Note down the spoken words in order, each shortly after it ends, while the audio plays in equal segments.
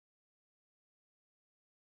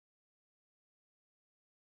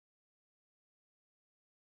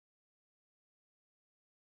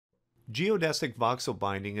Geodesic voxel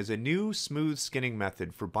binding is a new, smooth skinning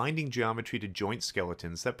method for binding geometry to joint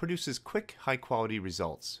skeletons that produces quick, high-quality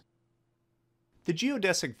results. The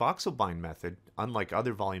geodesic voxel bind method, unlike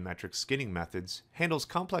other volumetric skinning methods, handles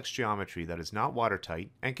complex geometry that is not watertight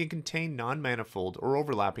and can contain non-manifold or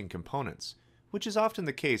overlapping components, which is often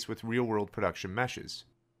the case with real-world production meshes.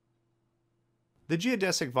 The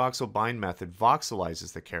geodesic voxel bind method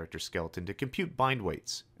voxelizes the character skeleton to compute bind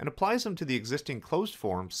weights, and applies them to the existing closed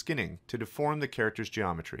form skinning to deform the character's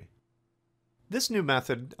geometry. This new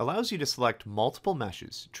method allows you to select multiple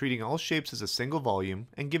meshes, treating all shapes as a single volume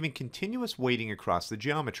and giving continuous weighting across the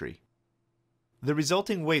geometry. The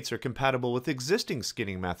resulting weights are compatible with existing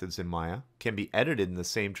skinning methods in Maya, can be edited in the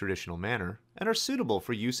same traditional manner, and are suitable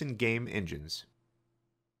for use in game engines.